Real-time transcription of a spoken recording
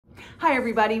Hi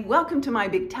everybody, welcome to my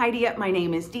Big Tidy Up. My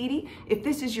name is DeDe. If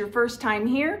this is your first time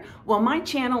here, well, my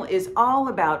channel is all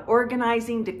about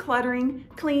organizing, decluttering,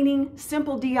 cleaning,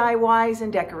 simple DIYs,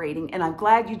 and decorating, and I'm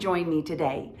glad you joined me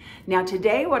today. Now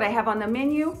today, what I have on the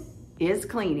menu is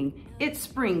cleaning. It's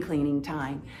spring cleaning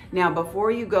time. Now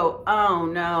before you go, oh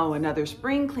no, another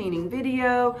spring cleaning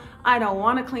video, I don't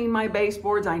want to clean my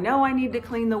baseboards, I know I need to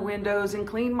clean the windows and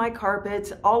clean my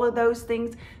carpets, all of those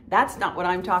things, that's not what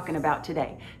I'm talking about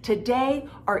today. Today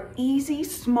are easy,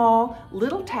 small,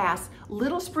 little tasks,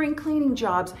 little spring cleaning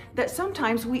jobs that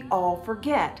sometimes we all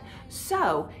forget.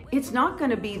 So it's not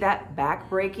going to be that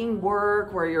back-breaking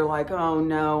work where you're like, oh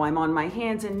no, I'm on my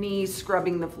hands and knees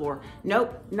scrubbing the floor.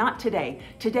 Nope, not today.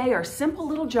 Today are simple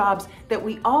little jobs that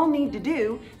we all need to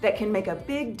do that can make a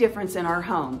big difference in our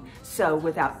home. So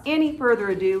without any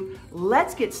further ado,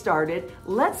 let's get started.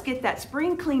 Let's get that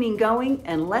spring cleaning going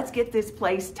and let's get this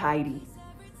place tidy.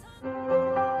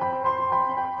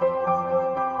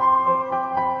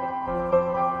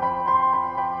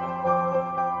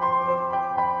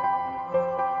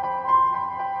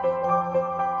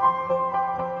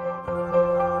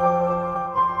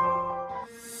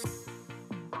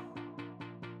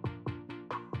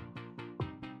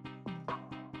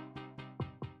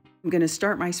 I'm going to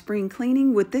start my spring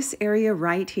cleaning with this area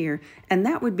right here, and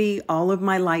that would be all of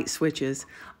my light switches.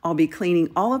 I'll be cleaning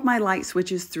all of my light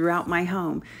switches throughout my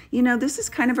home. You know, this is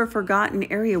kind of a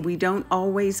forgotten area. We don't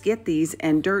always get these,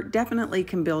 and dirt definitely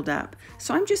can build up.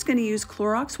 So I'm just going to use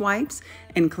Clorox wipes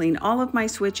and clean all of my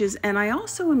switches, and I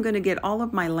also am going to get all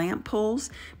of my lamp pulls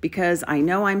because I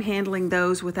know I'm handling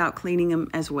those without cleaning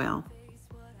them as well.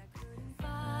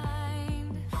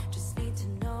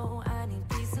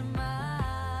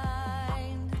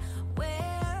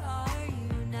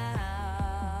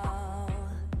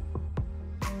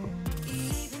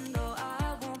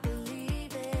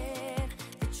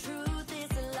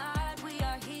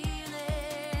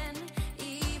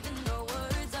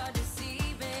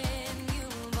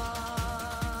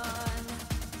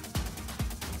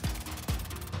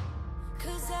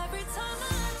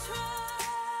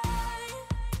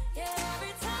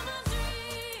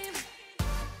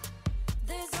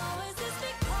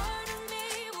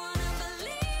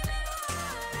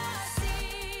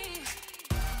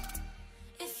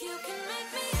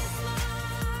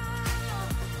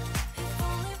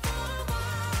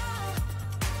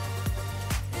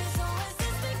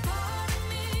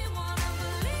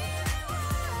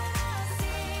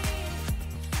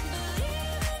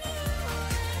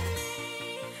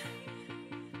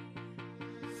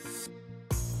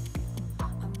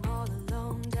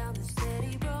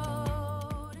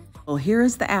 Well, here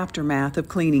is the aftermath of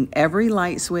cleaning every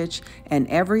light switch and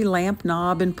every lamp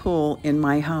knob and pull in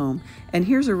my home. And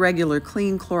here's a regular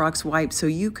clean Clorox wipe so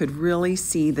you could really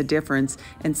see the difference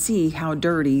and see how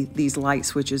dirty these light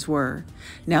switches were.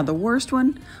 Now, the worst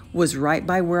one was right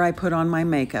by where I put on my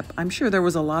makeup. I'm sure there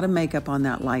was a lot of makeup on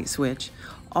that light switch.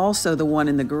 Also, the one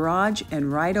in the garage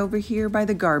and right over here by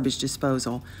the garbage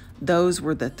disposal. Those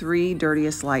were the three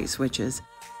dirtiest light switches.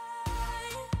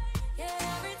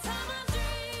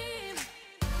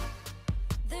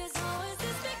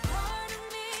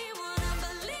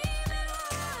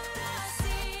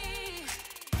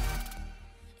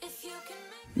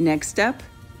 Next up,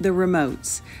 the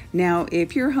remotes. Now,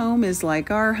 if your home is like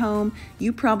our home,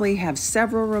 you probably have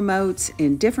several remotes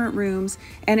in different rooms,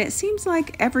 and it seems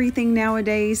like everything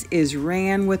nowadays is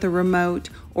ran with a remote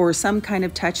or some kind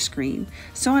of touch screen.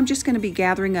 So I'm just going to be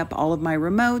gathering up all of my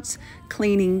remotes,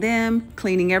 cleaning them,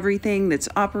 cleaning everything that's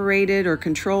operated or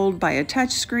controlled by a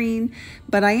touch screen.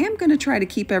 But I am going to try to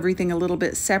keep everything a little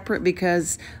bit separate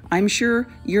because I'm sure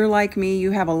you're like me,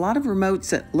 you have a lot of remotes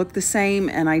that look the same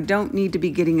and I don't need to be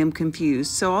getting them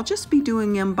confused. So I'll just be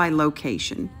doing them by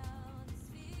location.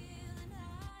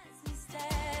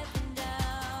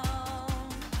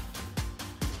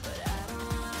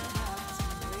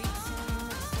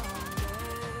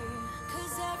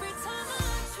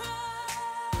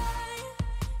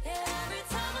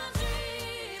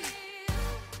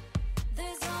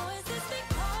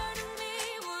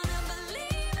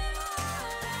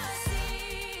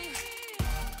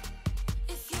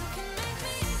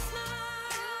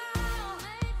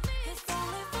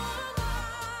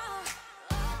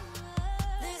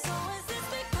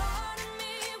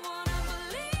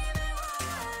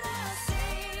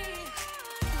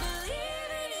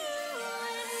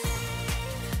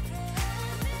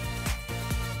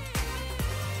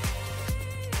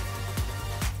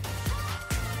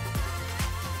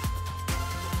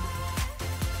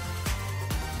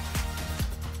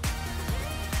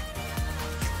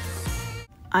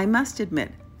 I must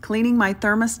admit, cleaning my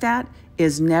thermostat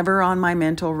is never on my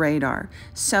mental radar.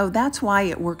 So that's why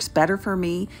it works better for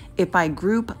me if I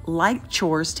group like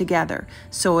chores together.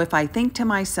 So if I think to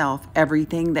myself,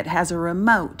 everything that has a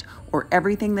remote or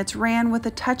everything that's ran with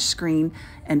a touch screen,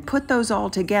 and put those all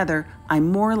together,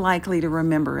 I'm more likely to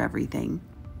remember everything.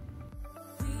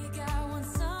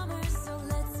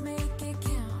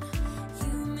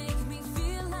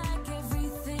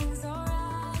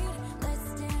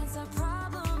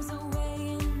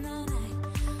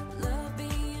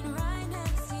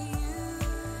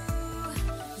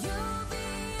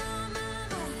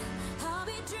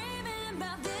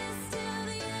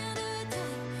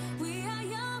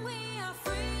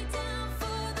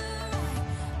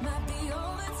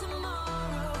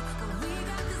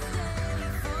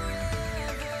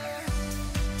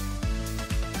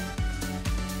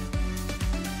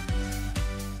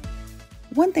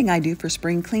 One thing I do for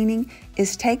spring cleaning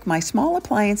is take my small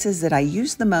appliances that I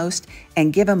use the most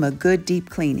and give them a good deep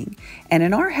cleaning. And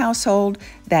in our household,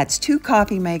 that's 2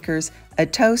 coffee makers, a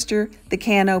toaster, the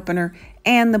can opener,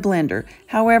 and the blender.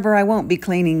 However, I won't be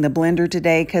cleaning the blender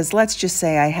today because let's just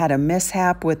say I had a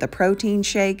mishap with a protein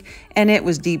shake and it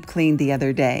was deep cleaned the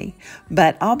other day.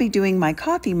 But I'll be doing my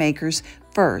coffee makers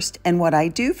first, and what I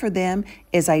do for them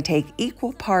is I take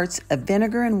equal parts of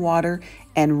vinegar and water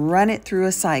and run it through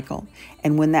a cycle.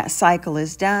 And when that cycle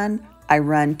is done, I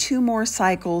run 2 more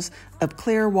cycles of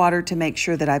clear water to make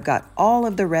sure that I've got all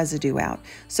of the residue out.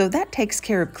 So that takes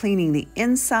care of cleaning the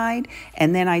inside,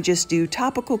 and then I just do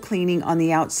topical cleaning on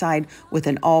the outside with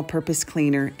an all-purpose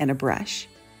cleaner and a brush.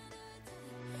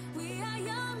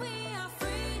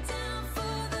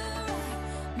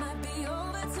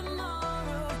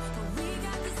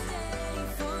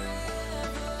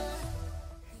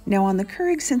 Now on the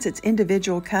Keurig, since it's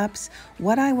individual cups,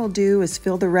 what I will do is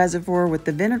fill the reservoir with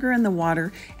the vinegar and the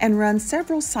water and run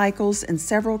several cycles and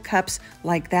several cups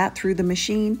like that through the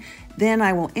machine. Then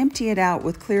I will empty it out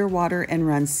with clear water and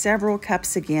run several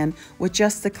cups again with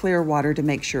just the clear water to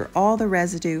make sure all the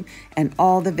residue and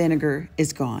all the vinegar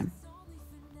is gone.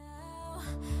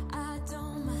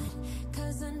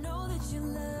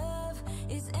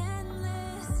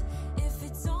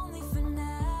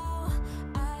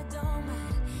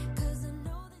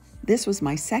 This was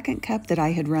my second cup that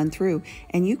I had run through,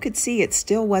 and you could see it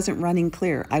still wasn't running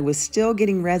clear. I was still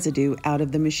getting residue out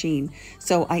of the machine.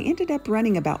 So I ended up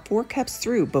running about 4 cups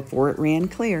through before it ran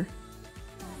clear.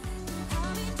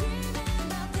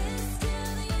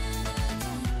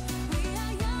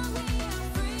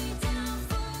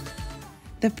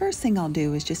 The first thing I'll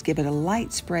do is just give it a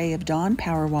light spray of Dawn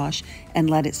Power Wash and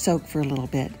let it soak for a little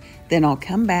bit. Then I'll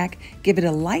come back, give it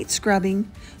a light scrubbing,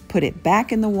 put it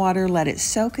back in the water, let it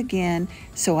soak again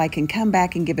so I can come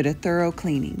back and give it a thorough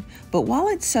cleaning. But while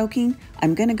it's soaking,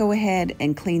 I'm going to go ahead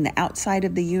and clean the outside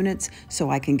of the units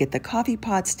so I can get the coffee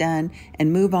pots done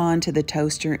and move on to the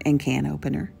toaster and can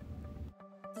opener.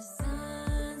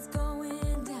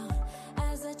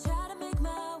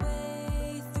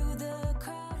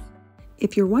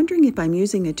 If you're wondering if I'm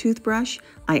using a toothbrush,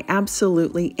 I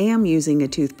absolutely am using a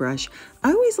toothbrush.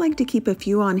 I always like to keep a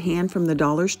few on hand from the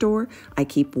dollar store. I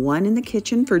keep one in the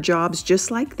kitchen for jobs just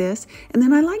like this, and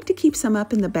then I like to keep some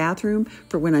up in the bathroom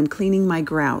for when I'm cleaning my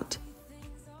grout.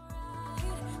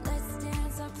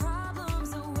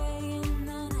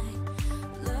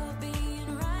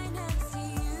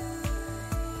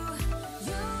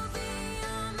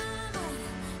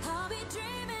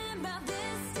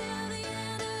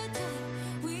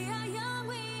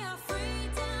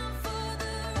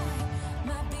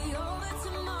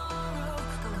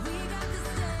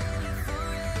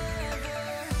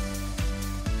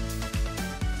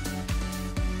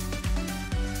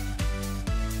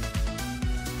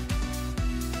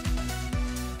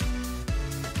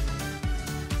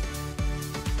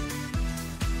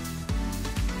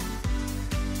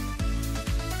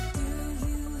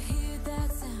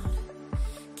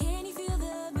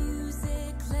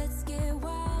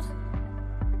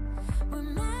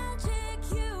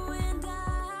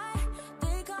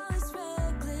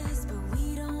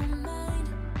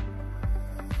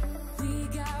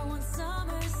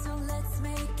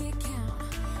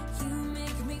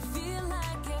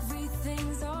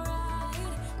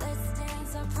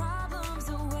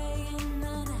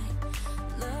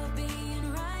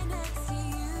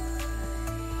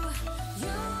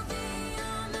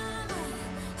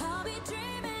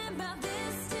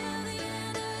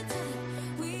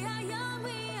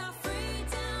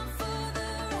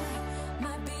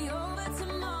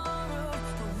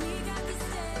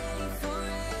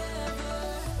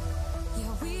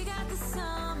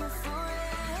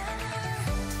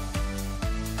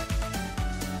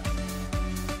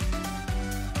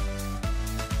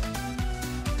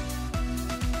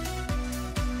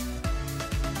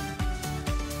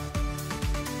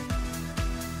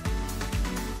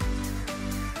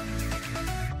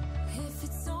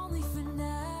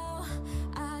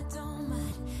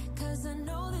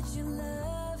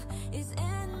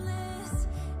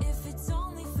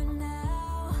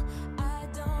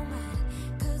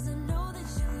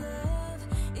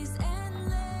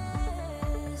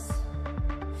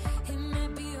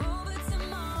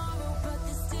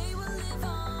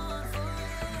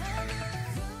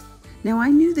 Now I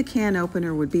knew the can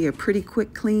opener would be a pretty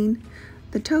quick clean.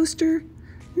 The toaster,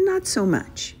 not so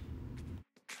much.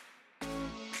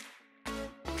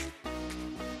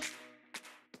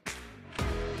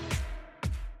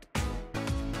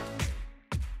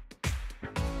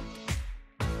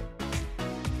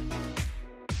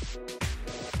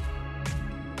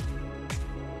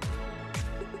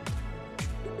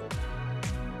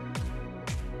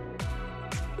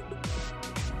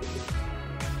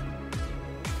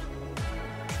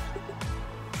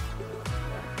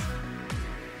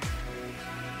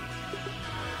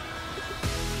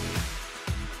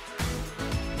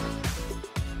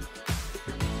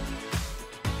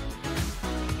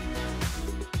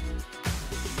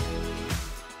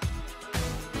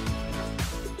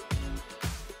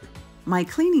 My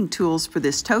cleaning tools for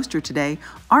this toaster today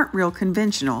aren't real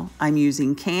conventional. I'm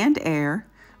using canned air,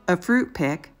 a fruit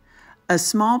pick, a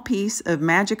small piece of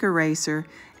magic eraser,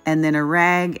 and then a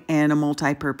rag and a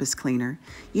multi-purpose cleaner.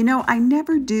 You know, I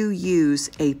never do use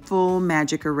a full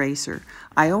magic eraser.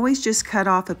 I always just cut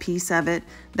off a piece of it.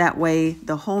 That way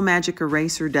the whole magic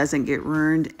eraser doesn't get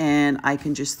ruined and I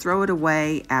can just throw it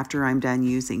away after I'm done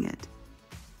using it.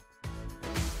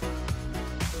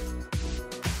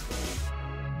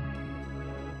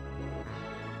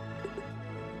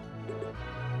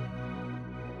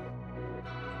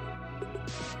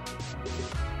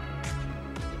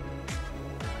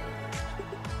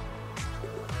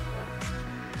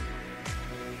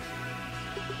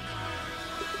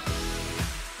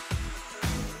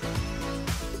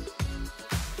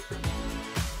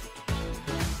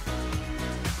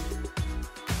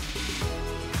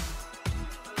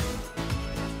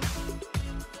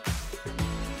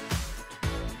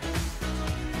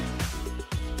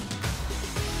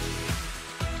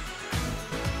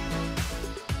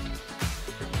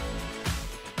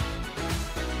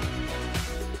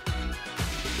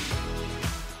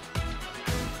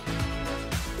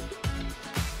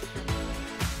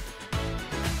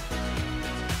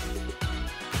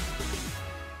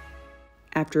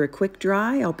 After a quick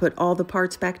dry, I'll put all the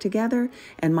parts back together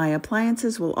and my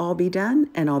appliances will all be done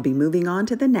and I'll be moving on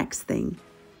to the next thing.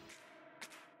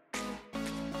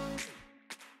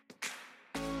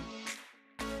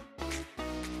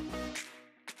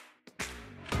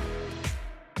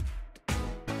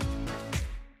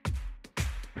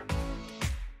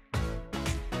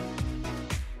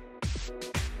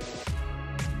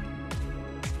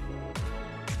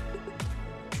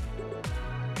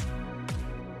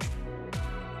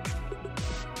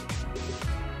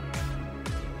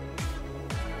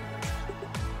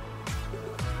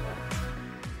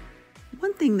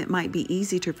 One thing that might be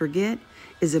easy to forget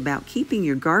is about keeping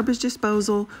your garbage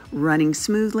disposal running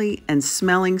smoothly and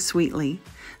smelling sweetly.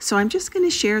 So I'm just going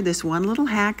to share this one little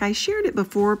hack. I shared it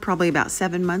before, probably about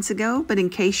 7 months ago, but in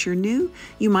case you're new,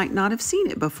 you might not have seen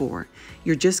it before.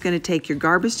 You're just going to take your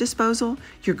garbage disposal,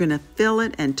 you're going to fill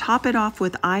it and top it off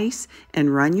with ice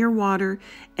and run your water,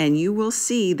 and you will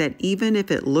see that even if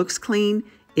it looks clean,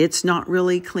 it's not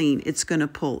really clean. It's going to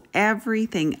pull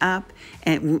everything up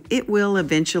and it will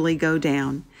eventually go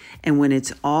down. And when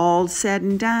it's all said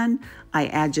and done, I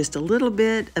add just a little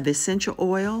bit of essential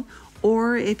oil,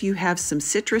 or if you have some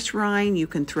citrus rind, you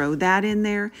can throw that in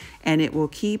there and it will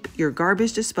keep your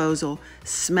garbage disposal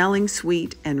smelling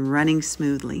sweet and running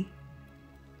smoothly.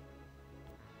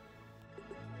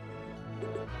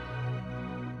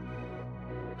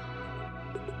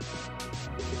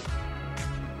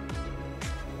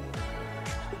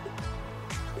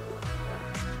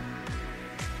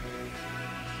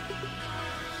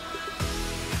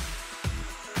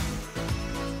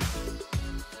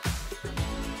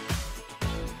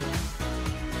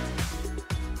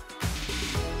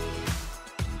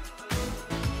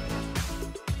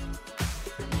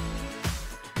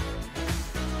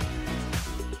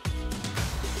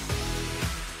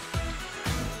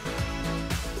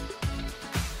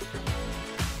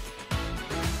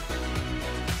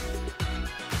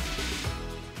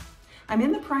 I'm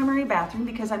in the primary bathroom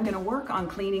because I'm going to work on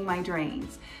cleaning my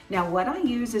drains. Now what I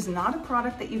use is not a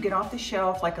product that you get off the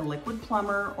shelf like a liquid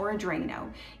plumber or a Drano.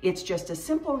 It's just a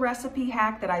simple recipe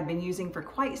hack that I've been using for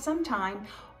quite some time.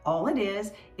 All it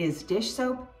is dish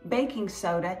soap, baking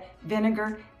soda,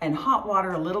 vinegar, and hot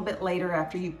water a little bit later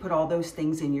after you put all those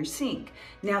things in your sink.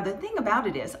 Now the thing about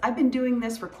it is, I've been doing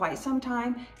this for quite some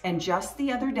time, and just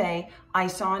the other day, I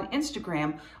saw on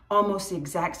Instagram almost the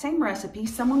exact same recipe.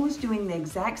 Someone was doing the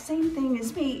exact same thing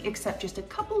as me, except just a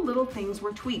couple little things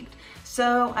were tweaked.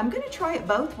 So I'm gonna try it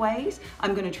both ways.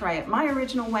 I'm gonna try it my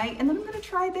original way, and then I'm gonna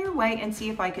try their way and see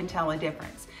if I can tell a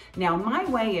difference. Now my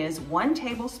way is 1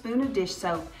 tablespoon of dish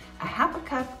soap, a half a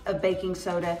cup of baking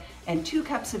soda, and 2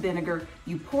 cups of vinegar.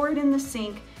 You pour it in the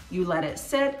sink, you let it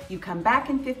sit, you come back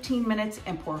in 15 minutes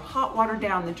and pour hot water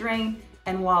down the drain,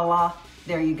 and voila,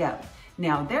 there you go.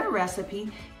 Now their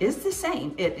recipe is the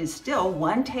same. It is still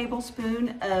 1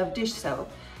 tablespoon of dish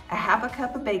soap, a half a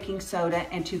cup of baking soda,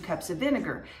 and 2 cups of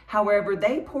vinegar. However,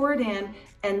 they pour it in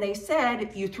and they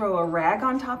said you throw a rag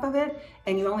on top of it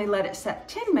and you only let it set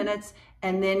 10 minutes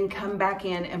and then come back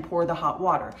in and pour the hot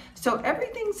water. So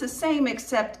everything's the same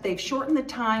except they've shortened the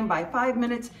time by 5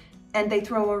 minutes and they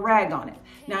throw a rag on it.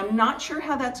 Now I'm not sure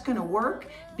how that's gonna work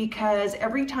because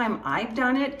every time I've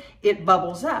done it, it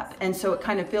bubbles up and so it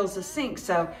kind of fills the sink.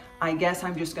 So I guess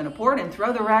I'm just gonna pour it and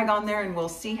throw the rag on there and we'll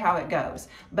see how it goes.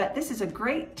 But this is a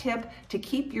great tip to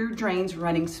keep your drains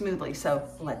running smoothly. So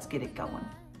let's get it going.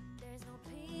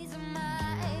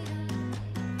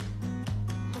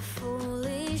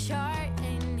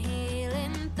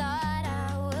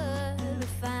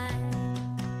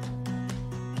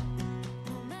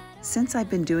 Since I've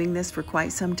been doing this for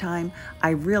quite some time, I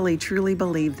really truly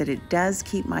believe that it does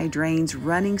keep my drains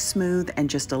running smooth and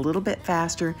just a little bit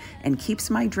faster and keeps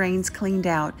my drains cleaned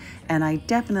out. And I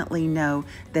definitely know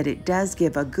that it does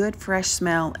give a good fresh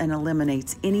smell and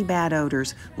eliminates any bad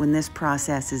odors when this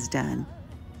process is done.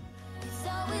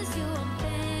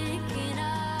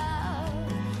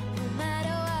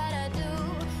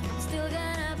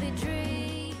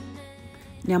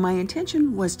 Now my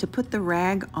intention was to put the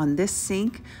rag on this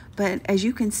sink, but as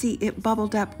you can see, it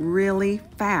bubbled up really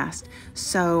fast.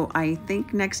 So I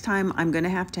think next time I'm gonna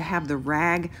have to have the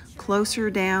rag closer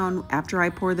down after I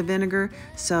pour the vinegar.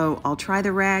 So I'll try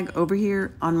the rag over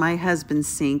here on my husband's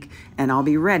sink and I'll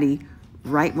be ready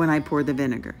right when I pour the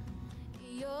vinegar.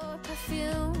 Your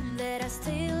perfume that I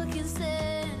still can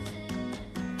stand,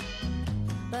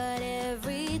 but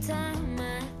every time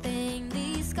I think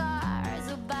these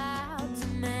scars about to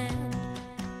mend,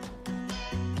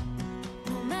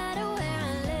 no matter where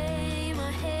I lay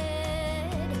my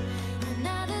head,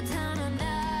 another town,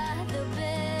 another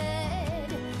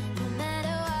bed, no matter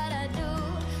what I do,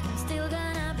 I'm still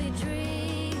gonna be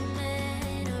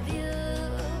dreaming of you,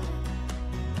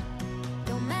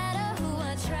 no matter who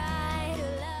I try to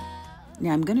love.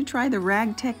 Now I'm going to try the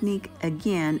rag technique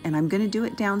again, and I'm going to do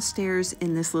it downstairs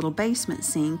in this little basement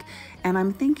sink. And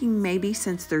I'm thinking maybe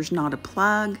since there's not a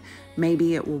plug,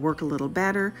 maybe it will work a little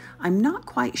better. I'm not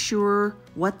quite sure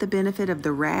what the benefit of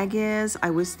the rag is. I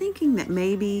was thinking that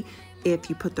maybe if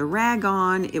you put the rag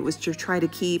on, it was to try to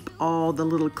keep all the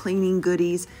little cleaning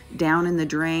goodies down in the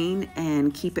drain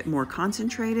and keep it more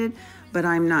concentrated, but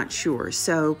I'm not sure.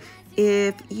 So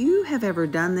if you have ever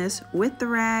done this with the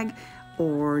rag,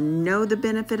 or know the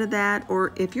benefit of that,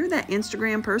 or if you're that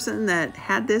Instagram person that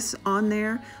had this on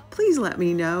there, please let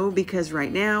me know, because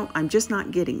right now I'm just not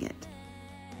getting it.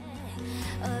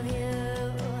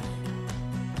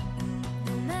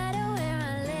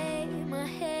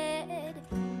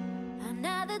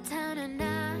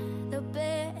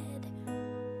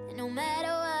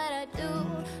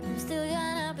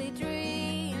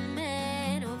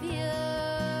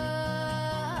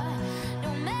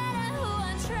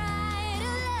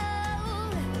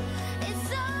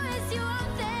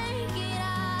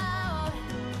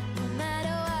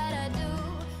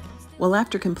 Well,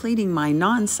 after completing my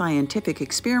non-scientific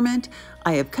experiment,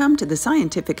 I have come to the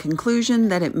scientific conclusion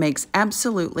that it makes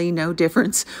absolutely no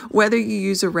difference whether you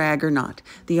use a rag or not.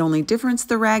 The only difference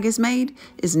the rag has made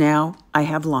is now I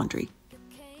have laundry.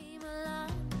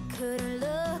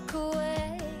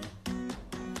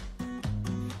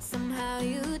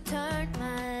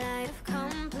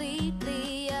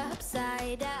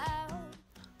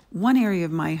 One area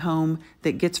of my home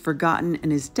that gets forgotten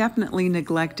and is definitely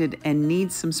neglected and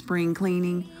needs some spring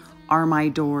cleaning are my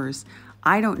doors.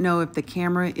 I don't know if the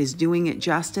camera is doing it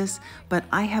justice, but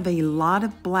I have a lot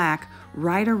of black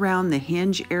right around the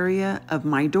hinge area of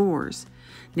my doors.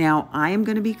 Now I am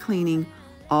going to be cleaning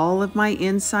all of my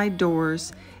inside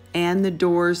doors and the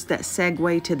doors that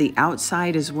segue to the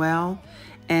outside as well.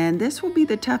 And this will be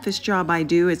the toughest job I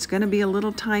do. It's going to be a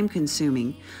little time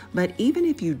consuming. But even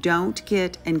if you don't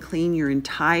get and clean your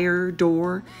entire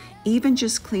door, even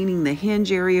just cleaning the hinge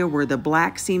area where the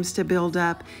black seems to build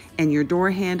up and your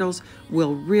door handles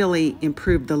will really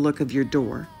improve the look of your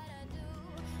door.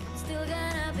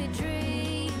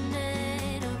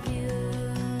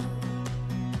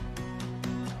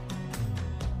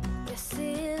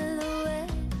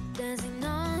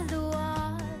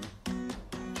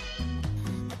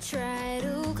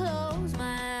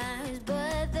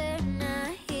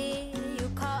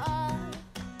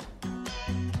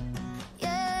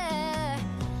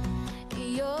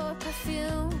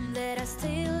 Perfume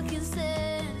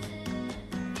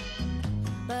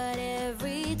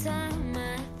time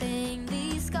I think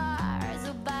these scars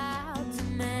about to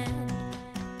mend.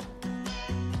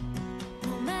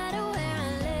 No matter where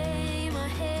I lay my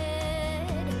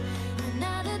head,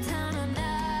 another town,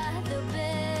 another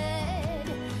bed.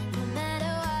 No matter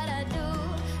what I do,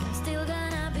 I'm still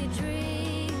gonna be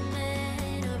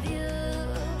dreaming of you.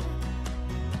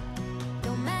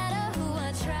 No matter who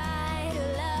I try to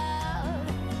love,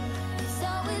 it's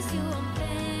always you I'm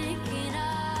thinking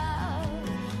of.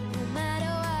 No matter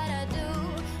what I do,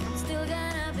 I'm still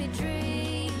gonna be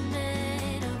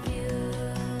dreaming of you.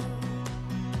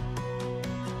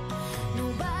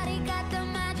 Nobody got the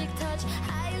magic touch,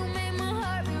 how you make my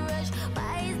heart rush.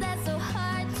 Why is that so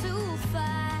hard to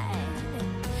find?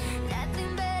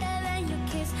 Nothing better than your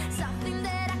kiss, something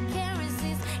that I can't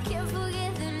resist. Can't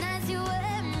forget the nights you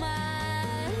were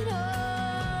mine.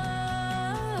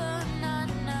 Oh, no,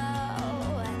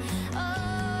 no.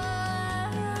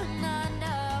 Oh, no,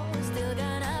 no. Still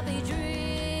gonna be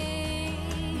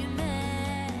dreaming.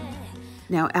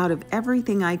 Now, out of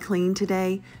everything I cleaned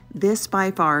today, this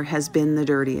by far has been the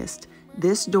dirtiest.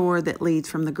 This door that leads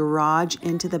from the garage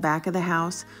into the back of the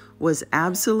house was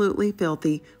absolutely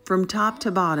filthy from top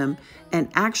to bottom, and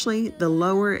actually the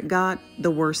lower it got,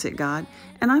 the worse it got.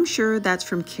 And I'm sure that's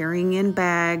from carrying in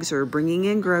bags or bringing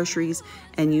in groceries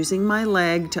and using my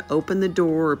leg to open the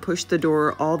door or push the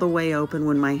door all the way open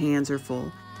when my hands are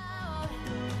full.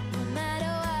 No matter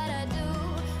what I do,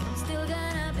 I'm still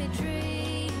gonna be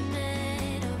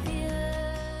dreaming of you.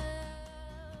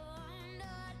 No,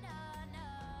 no, no.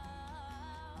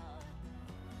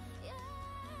 Yeah, yeah.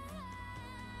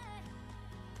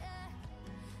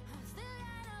 I'm still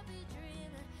gonna be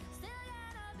dreaming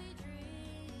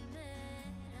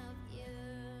of you.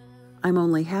 I'm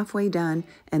only halfway done,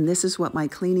 and this is what my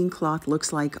cleaning cloth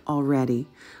looks like already.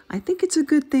 I think it's a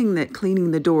good thing that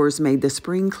cleaning the doors made the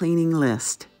spring cleaning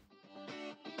list.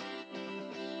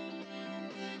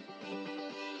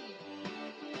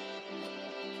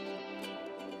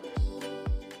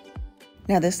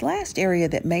 Now, this last area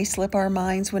that may slip our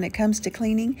minds when it comes to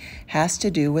cleaning has to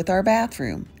do with our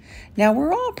bathroom. Now,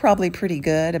 we're all probably pretty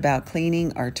good about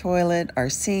cleaning our toilet, our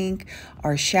sink,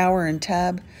 our shower and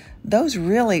tub. Those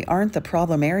really aren't the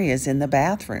problem areas in the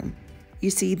bathroom.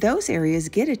 You see, those areas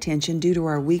get attention due to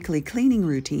our weekly cleaning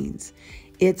routines.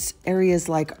 It's areas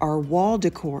like our wall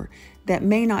decor that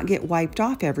may not get wiped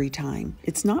off every time.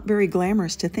 It's not very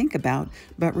glamorous to think about,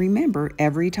 but remember,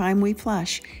 every time we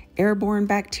flush, airborne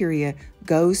bacteria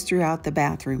goes throughout the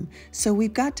bathroom. So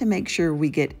we've got to make sure we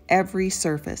get every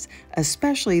surface,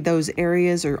 especially those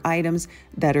areas or items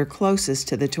that are closest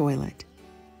to the toilet.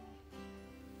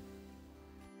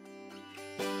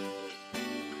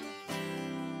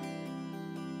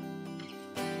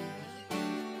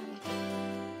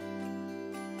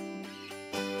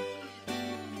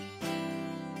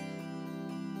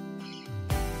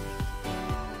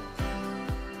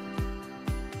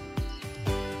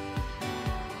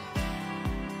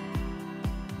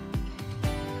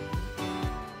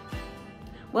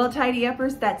 Well, Tidy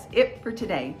Uppers, that's it for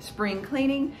today. Spring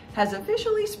cleaning has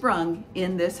officially sprung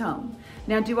in this home.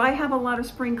 Now, do I have a lot of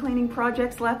spring cleaning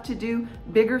projects left to do,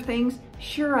 bigger things?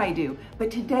 Sure I do,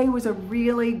 but today was a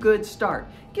really good start.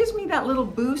 Gives me that little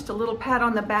boost, a little pat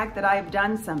on the back that I've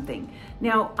done something.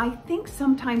 Now, I think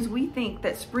sometimes we think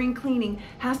that spring cleaning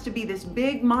has to be this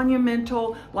big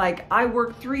monumental, like I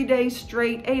work 3 days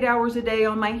straight, 8 hours a day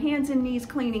on my hands and knees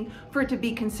cleaning for it to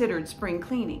be considered spring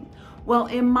cleaning. Well,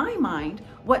 in my mind,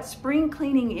 what spring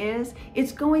cleaning is,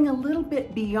 it's going a little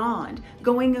bit beyond,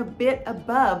 going a bit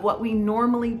above what we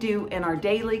normally do in our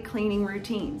daily cleaning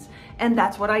routines. And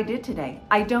that's what I did today.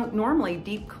 I don't normally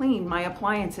deep clean my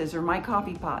appliances or my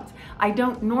coffee pots. I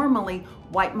don't normally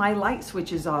wipe my light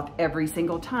switches off every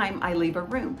single time I leave a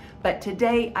room, but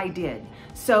today I did.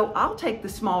 So I'll take the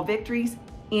small victories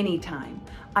anytime.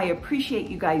 I appreciate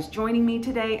you guys joining me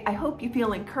today. I hope you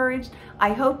feel encouraged.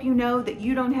 I hope you know that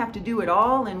you don't have to do it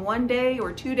all in 1 day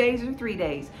or 2 days or 3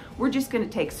 days. We're just going to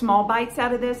take small bites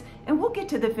out of this and we'll get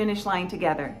to the finish line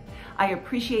together. I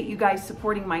appreciate you guys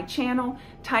supporting my channel.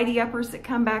 Tidy Uppers that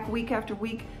come back week after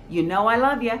week, you know I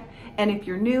love you. And if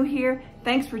you're new here,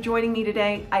 thanks for joining me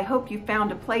today. I hope you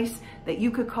found a place that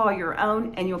you could call your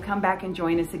own and you'll come back and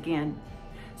join us again.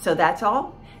 So that's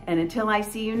all. And until I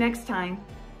see you next time,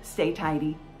 stay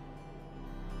tidy.